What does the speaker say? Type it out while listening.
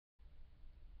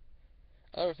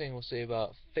Other thing we'll say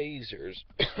about phasers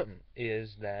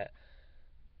is that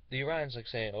the Orion's like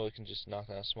saying, oh, it can just knock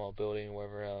down a small building or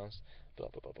whatever else, blah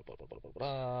blah blah blah blah blah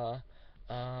blah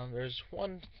blah. There's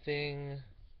one thing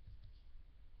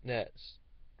that's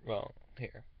wrong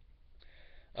here.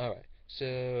 Alright,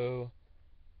 so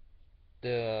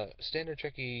the standard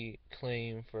Trekkie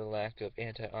claim for lack of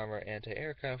anti-armor,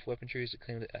 anti-aircraft weaponry is the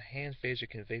claim that a hand phaser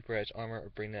can vaporize armor or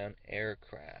bring down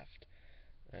aircraft.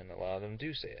 And a lot of them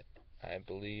do say it. I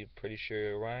believe, pretty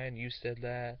sure, Ryan, you said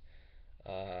that.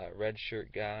 Red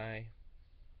shirt guy,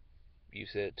 you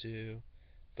said it too.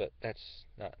 But that's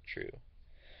not true.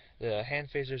 The hand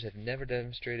phasers have never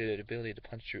demonstrated an ability to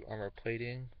punch through armor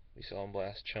plating. We saw them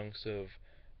blast chunks of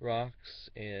rocks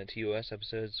in TOS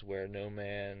episodes where No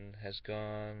Man Has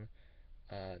Gone,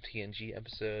 TNG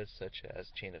episodes such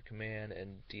as Chain of Command,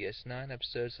 and DS9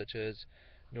 episodes such as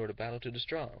Nor Battle to the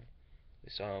Strong. We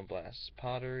saw them blast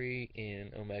pottery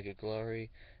in Omega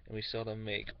Glory, and we saw them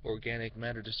make organic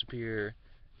matter disappear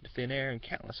into thin air in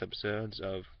countless episodes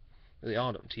of the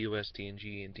Autumn, TOS,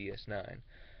 TNG, and DS9.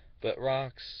 But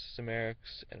rocks,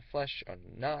 samarics, and flesh are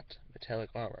not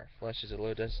metallic armor. Flesh is a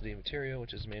low-density material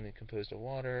which is mainly composed of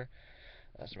water.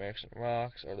 Samarics and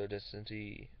rocks are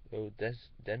low-density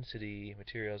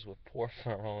materials with poor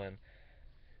thermal and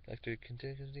electric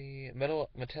conductivity.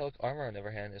 Metallic armor, on the other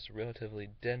hand, is a relatively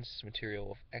dense material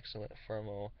with excellent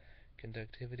thermal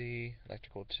conductivity.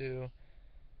 Electrical too.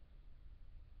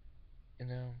 You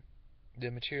know,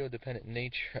 the material-dependent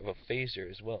nature of a phaser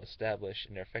is well established,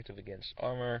 and their effectiveness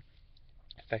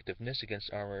against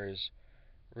armor is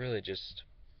really just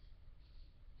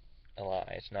a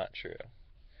lie. It's not true.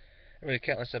 I mean,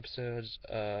 countless episodes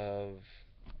of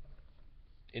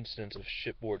incidents of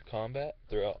shipboard combat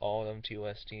throughout all of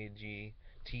MTOS, TNG,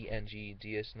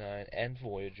 DS9, and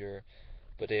Voyager,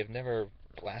 but they have never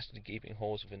blasted gaping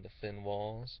holes within the thin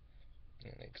walls.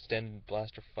 And extended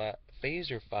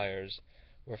phaser fires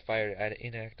were fired at an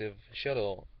inactive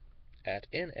shuttle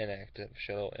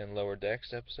in Lower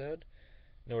Decks episode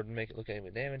in order to make it look any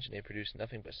damage, and they produced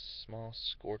nothing but small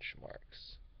scorch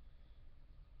marks.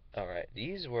 Alright,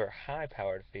 these were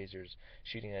high-powered phasers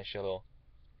shooting at a shuttle.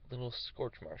 Little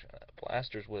scorch marks on it.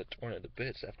 Blasters would have torn it to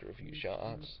bits after a few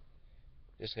shots.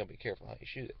 Just gotta be careful how you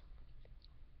shoot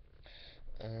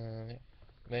it.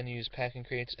 Men use packing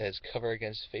crates as cover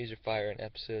against phaser fire in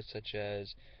episodes such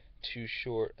as Too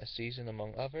Short a Season,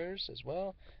 among others, as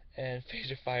well, and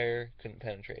phaser fire couldn't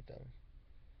penetrate them.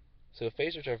 So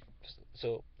phasers are,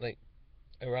 like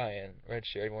Orion,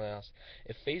 Redshirt, everyone else,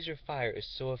 if phaser fire is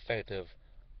so effective,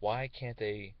 why can't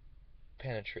they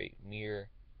penetrate mere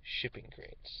shipping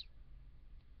crates?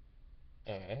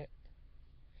 Alright.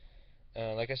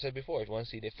 Like I said before, if you want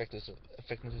to see the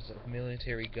effectiveness of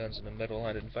military guns in a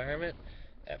metal-lined environment,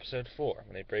 Episode 4,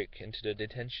 when they break into the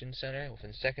detention center,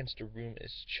 within seconds the room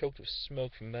is choked with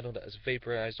smoke from metal that is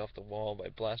vaporized off the wall by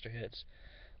blaster hits.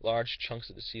 Large chunks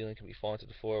of the ceiling can be fallen to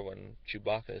the floor when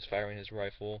Chewbacca is firing his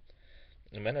rifle.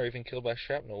 And men are even killed by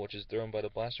shrapnel, which is thrown by the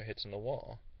blaster hits in the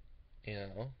wall. You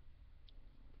know,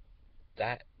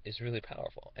 that is really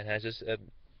powerful. And has this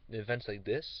events like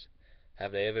this,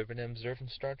 have they ever been observed in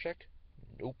Star Trek?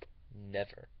 Nope,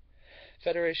 never.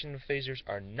 Federation phasers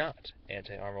are not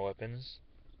anti-armor weapons.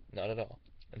 Not at all.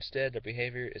 Instead, their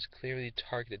behavior is clearly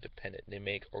target dependent. They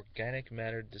make organic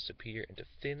matter disappear into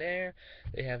thin air.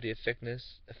 They have the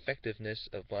effectiveness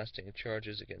of blasting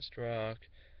charges against rock.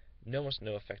 Almost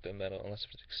no effect on metal unless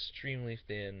it's extremely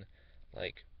thin,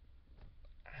 like,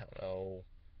 I don't know,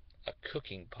 a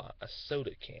cooking pot, a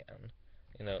soda can.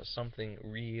 You know, something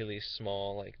really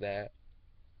small like that.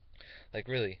 Like,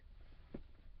 really,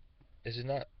 this is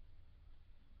not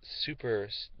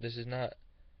this is not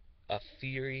a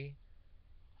theory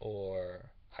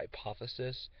or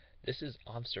hypothesis. This is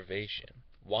observation.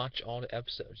 Watch all the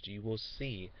episodes. You will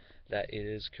see that it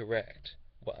is correct.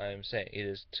 What I'm saying, it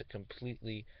is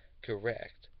completely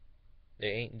correct. They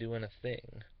ain't doing a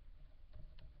thing.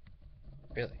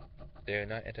 Really. They're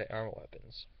not anti-armor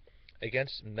weapons.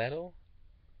 Against metal,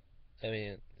 I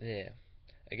mean, yeah.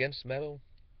 Against metal,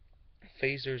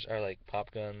 phasers are like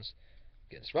pop guns.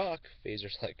 Against rock,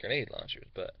 phasers are like grenade launchers.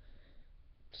 But,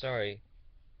 sorry,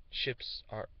 ships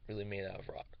aren't really made out of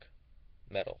rock.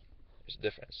 Metal. There's a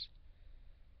difference.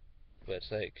 But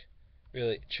it's like,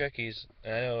 really, Trekkies,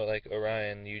 and I know, like,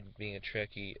 Orion, you being a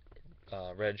Trekkie,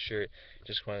 red shirt,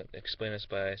 just want to explain this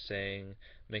by saying,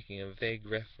 making a vague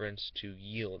reference to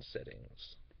yield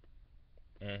settings.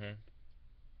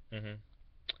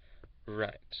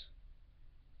 Right.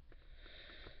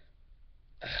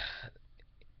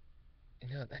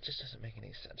 You know, that just doesn't make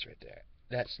any sense right there.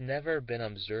 That's never been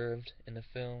observed in the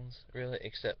films, really,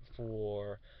 except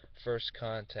for first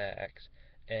contact,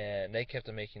 and they kept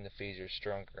on making the phaser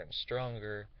stronger and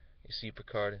stronger. You see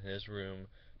Picard in his room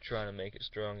trying to make it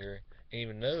stronger, and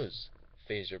even those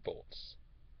phaser bolts,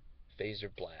 phaser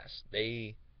blasts,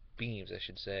 beams I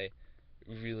should say,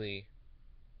 really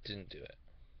didn't do it.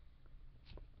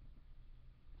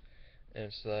 And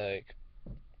it's like,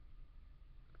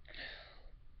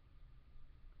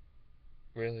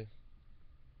 really?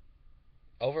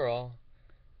 Overall,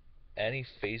 any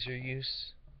phaser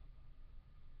use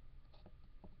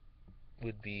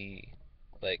would be,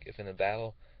 like, if in a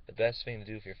battle, the best thing to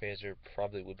do with your phaser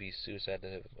probably would be suicide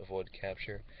to avoid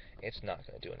capture. It's not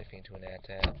going to do anything to an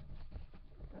AT-AT.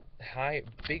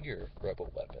 Bigger rebel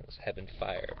weapons have been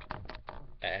fired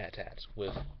at AT-ATs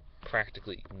with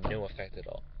practically no effect at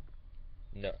all.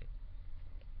 None.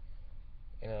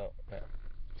 No.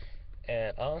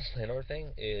 And honestly, another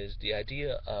thing is the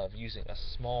idea of using a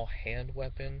small hand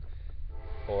weapon,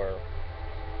 or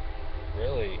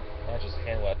really not just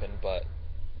hand weapon, but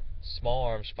small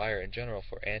arms fire in general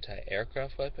for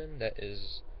anti-aircraft weapon. That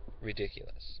is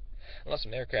ridiculous. Unless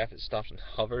an aircraft is stopped and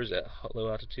hovers at low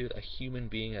altitude, a human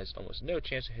being has almost no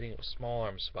chance of hitting it with small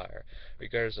arms fire,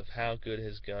 regardless of how good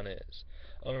his gun is.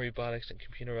 Only robotics and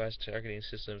computerized targeting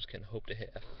systems can hope to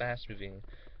hit a fast-moving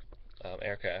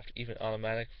aircraft. Even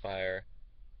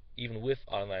with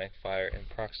automatic fire and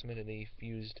proximity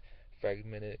fused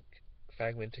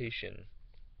fragmentation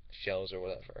shells or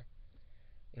whatever.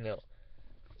 You know,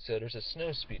 so there's a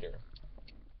snow speeder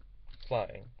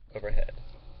flying overhead.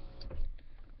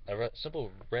 A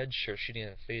simple red shirt shooting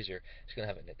at a phaser is going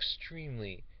to have an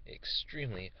extremely,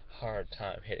 extremely hard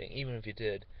time hitting. Even if you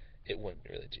did, it wouldn't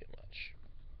really do much.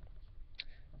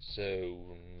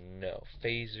 So, no,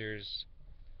 phasers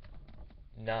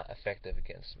not effective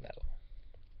against metal.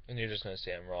 And you're just going to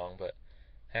say I'm wrong, but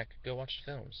heck, go watch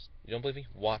the films. You don't believe me?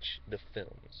 Watch the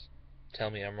films. Tell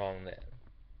me I'm wrong then.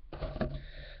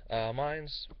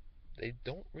 Mines, they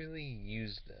don't really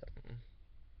use them.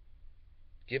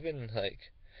 Given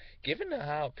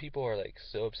how people are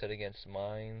so upset against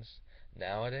mines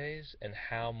nowadays, and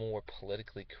how more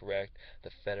politically correct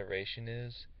the Federation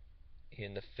is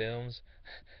in the films,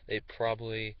 they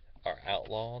probably are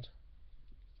outlawed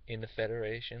in the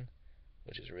Federation,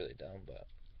 which is really dumb. But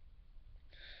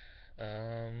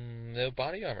no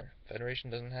body armor.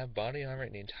 Federation doesn't have body armor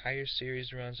in the entire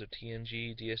series runs of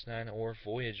TNG, DS9, or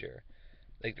Voyager.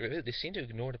 They seem to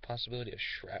ignore the possibility of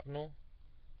shrapnel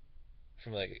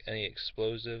from any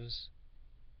explosives,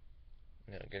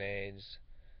 grenades,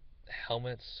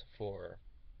 helmets for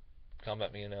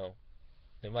combat. No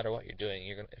matter what you're doing,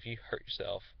 if you hurt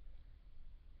yourself,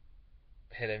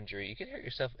 head injury, you can hurt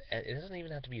yourself. It doesn't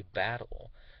even have to be a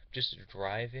battle. Just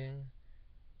driving,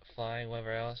 flying,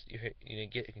 whatever else, you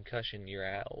get a concussion, you're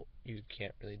out. You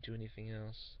can't really do anything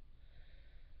else.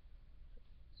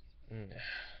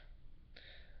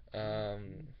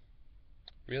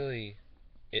 Really,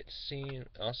 it seemed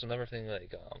also another thing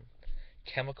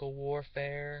chemical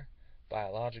warfare,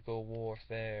 biological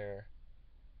warfare,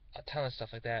 a ton of stuff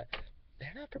like that.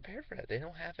 They're not prepared for that. They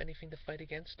don't have anything to fight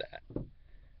against that.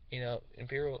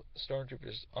 Imperial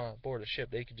stormtroopers on board a ship,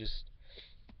 they could just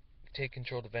take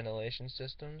control of the ventilation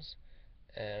systems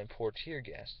and pour tear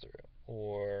gas through,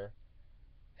 or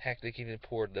heck, they can even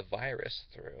pour the virus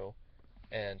through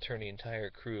and turn the entire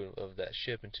crew of that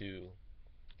ship into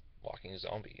walking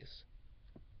zombies.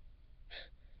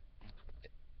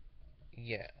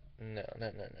 Yeah, no.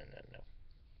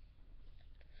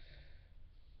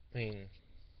 I mean,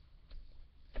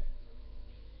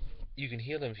 you can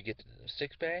heal them if you get to the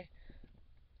sick bay.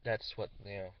 That's what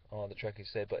all the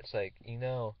Trekkies say. But it's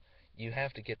you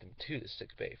have to get them to the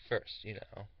sick bay first.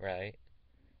 Right?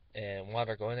 And while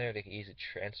they're going there, they can easily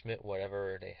transmit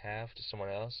whatever they have to someone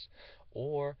else,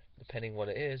 or depending what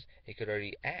it is, it could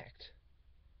already act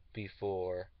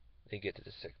before they get to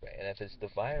the sick bay. And if it's the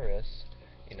virus,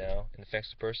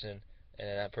 infects the person,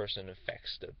 and that person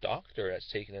infects the doctor that's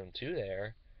taking them to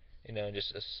there,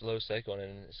 just a slow cycle, and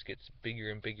then it gets bigger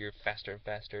and bigger, faster and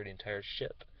faster. The entire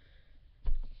ship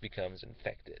becomes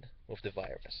infected with the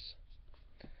virus.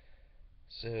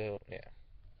 So yeah,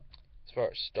 as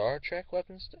far as Star Trek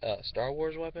weapons, Star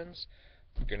Wars weapons,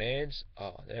 grenades,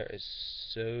 oh, there is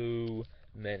so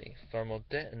many. Thermal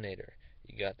detonator.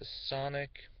 You got the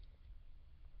sonic.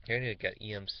 You got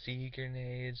EMC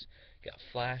grenades. You got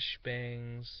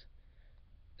flashbangs.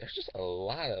 There's just a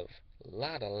lot of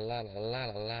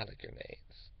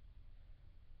grenades.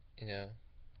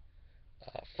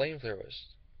 Flamethrowers.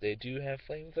 They do have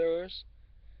flamethrowers.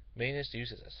 Mainly it's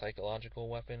used as a psychological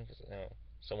weapon because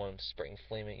someone spraying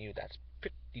flame at you, that's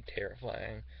pretty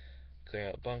terrifying. Clearing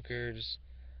out bunkers.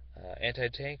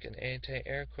 Anti-tank and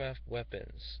anti-aircraft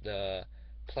weapons. The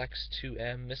Plex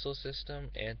 2M missile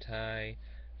system,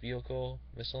 anti-vehicle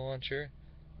missile launcher.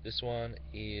 This one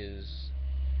is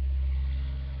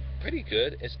pretty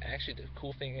good. It's actually, the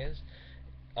cool thing is,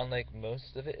 unlike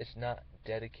most of it, it's not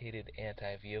dedicated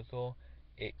anti-vehicle.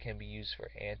 It can be used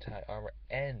for anti-armor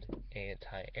and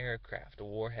anti-aircraft. The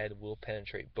warhead will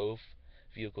penetrate both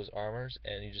vehicles' armors,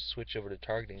 and you just switch over to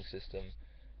targeting system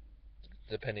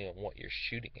depending on what you're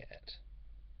shooting at.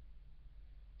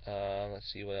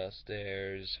 Let's see what else.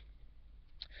 There's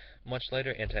much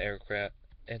lighter anti-aircraft,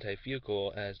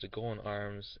 anti-vehicle as the Golden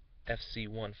Arms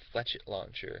FC-1 Fletchet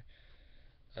launcher.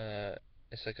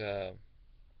 It's like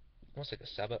almost like a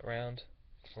Sabot round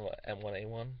from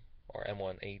M1A1 or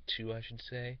M1A2, I should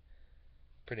say.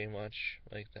 Pretty much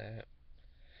like that.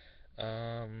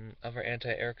 Other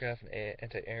anti-aircraft and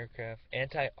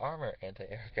anti-armor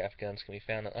anti-aircraft guns can be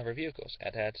found on other vehicles.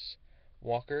 AT-AT's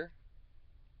Walker,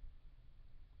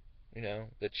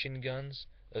 the chin guns,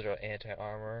 those are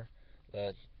anti-armor.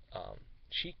 The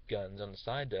cheek guns on the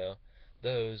side, though,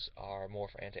 those are more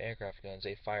for anti-aircraft guns.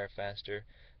 They fire faster,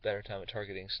 better time at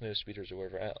targeting snow speeders or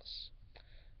whatever else.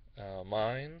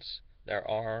 Mines, there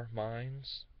are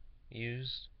mines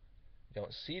used. You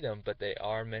don't see them, but they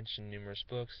are mentioned in numerous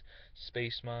books.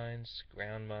 Space mines,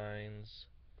 ground mines,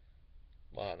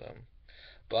 a lot of them.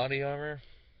 Body armor,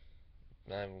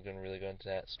 I'm going to really go into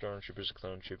that. Stormtroopers,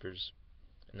 clone troopers,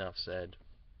 enough said.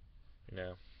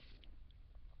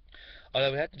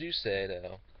 Although we have to say,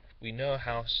 though, we know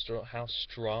how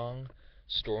strong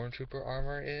stormtrooper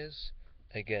armor is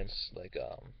against, like,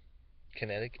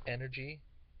 kinetic energy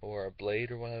or a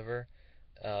blade or whatever,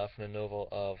 from the novel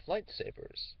of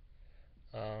lightsabers.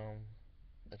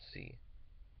 Let's see.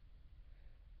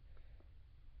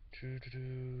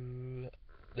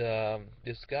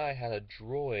 This guy had a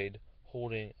droid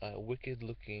holding a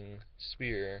wicked-looking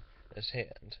spear in his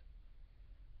hand.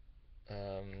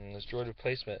 This droid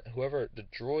replacement, whoever the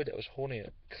droid that was holding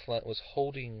it was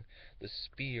holding the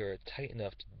spear tight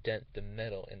enough to dent the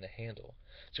metal in the handle.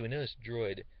 So we know this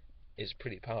droid is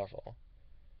pretty powerful.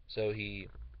 So he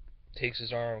takes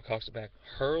his arm, cocks it back,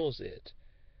 hurls it,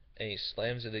 and he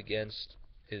slams it against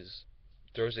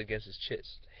throws it against his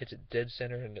chest, hits it dead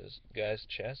center in this guy's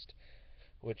chest,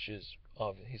 which is,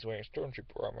 he's wearing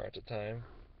stormtrooper armor at the time,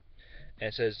 and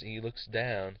it says he looks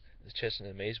down his chest in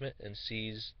amazement and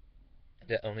sees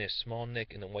that only a small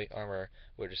nick in the white armor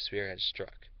where the spear had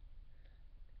struck.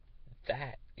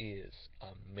 That is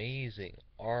amazing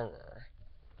armor.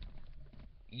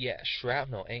 Yeah,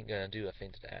 shrapnel ain't gonna do a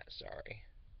thing to that, sorry.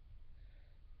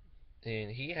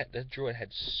 And that droid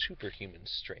had superhuman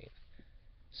strength.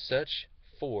 Such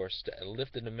force that it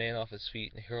lifted a man off his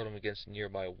feet and hurled him against a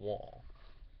nearby wall.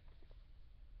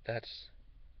 That's,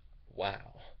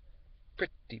 wow,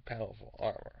 pretty powerful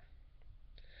armor.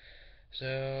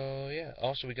 So, yeah,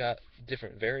 also we got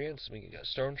different variants. We got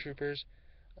stormtroopers,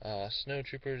 snow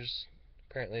troopers.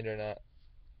 Apparently they're not,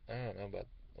 I don't know, but,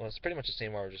 well, it's pretty much the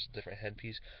same armor, just a different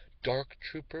headpiece. Dark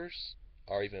troopers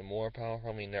are even more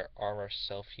powerful. I mean, their armor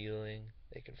self-healing.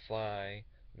 They can fly.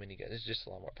 I mean, it's just a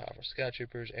lot more powerful. Scout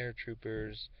troopers, air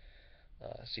troopers,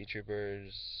 sea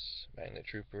troopers, magnet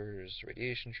troopers,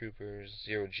 radiation troopers,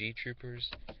 zero-G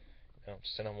troopers.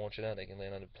 Send them launch it out. They can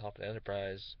land on the top of the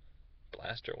Enterprise,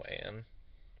 blast their way in.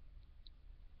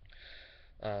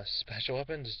 Special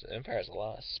weapons. The Empire has a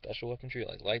lot of special weaponry,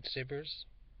 like lightsabers.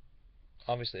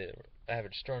 Obviously, the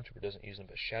average stormtrooper doesn't use them,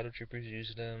 but shadow troopers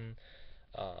use them.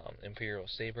 Imperial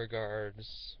saber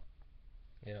guards.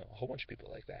 A whole bunch of people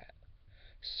like that.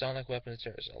 Sonic weapons.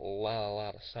 There's a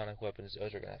lot of sonic weapons.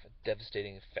 Those are going to have a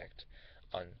devastating effect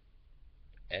on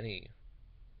any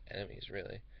enemies,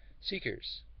 really.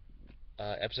 Seekers.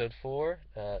 Episode 4,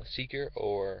 Seeker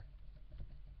or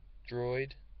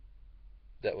droid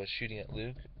that was shooting at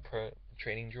Luke,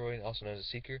 training droid, also known as a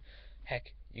Seeker.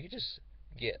 Heck, you could just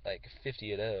get like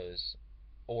 50 of those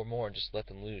or more and just let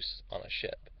them loose on a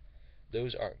ship.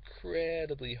 Those are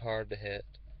incredibly hard to hit,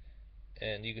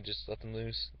 and you can just let them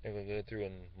loose. They're going to go through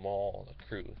and maul the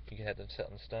crew. You can have them set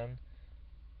on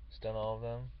stun all of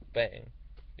them, bang,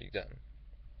 you're done.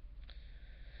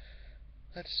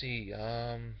 Let's see,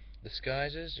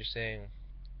 disguises, you're saying,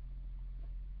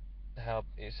 I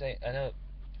know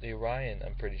the Orion,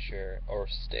 I'm pretty sure, or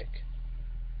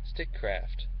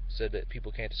Stickcraft said that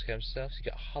people can't disguise themselves.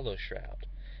 You got Hollow Shroud.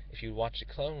 If you watch the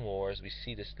Clone Wars, we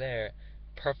see this there.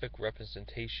 Perfect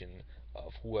representation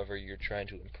of whoever you're trying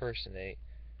to impersonate.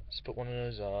 Just put one of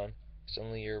those on.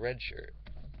 Suddenly you're a red shirt.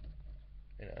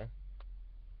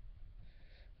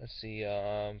 Let's see,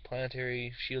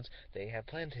 planetary shields. They have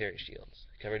planetary shields.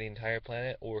 Cover the entire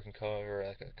planet, or can cover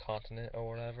like a continent or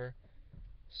whatever.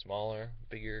 Smaller,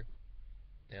 bigger.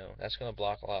 That's gonna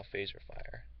block a lot of phaser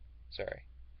fire. Sorry.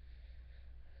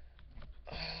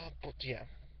 But yeah.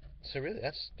 So really,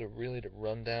 that's the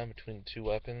rundown between the two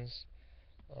weapons.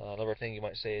 Another thing you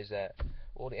might say is that,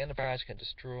 well, the Enterprise can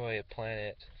destroy a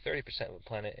planet, 30% of a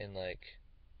planet in like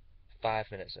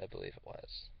 5 minutes, I believe it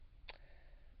was.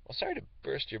 Well, sorry to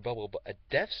burst your bubble, but a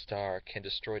Death Star can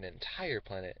destroy an entire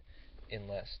planet in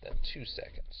less than 2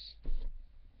 seconds.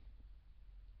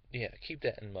 Yeah, keep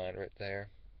that in mind right there.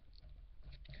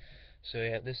 So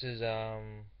yeah, this is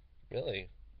really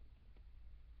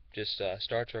just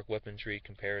Star Trek weaponry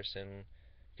comparison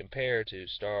compared to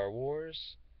Star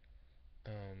Wars.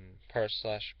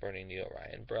 / burning the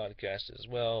Orion broadcast as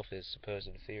well of his supposed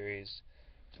theories.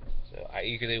 So I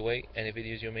eagerly wait any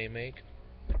videos you may make.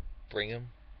 Bring them.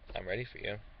 I'm ready for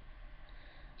you.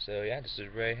 So yeah, this is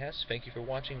Ray Hess. Thank you for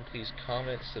watching. Please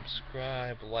comment,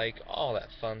 subscribe, like, all that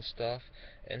fun stuff,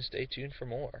 and stay tuned for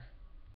more.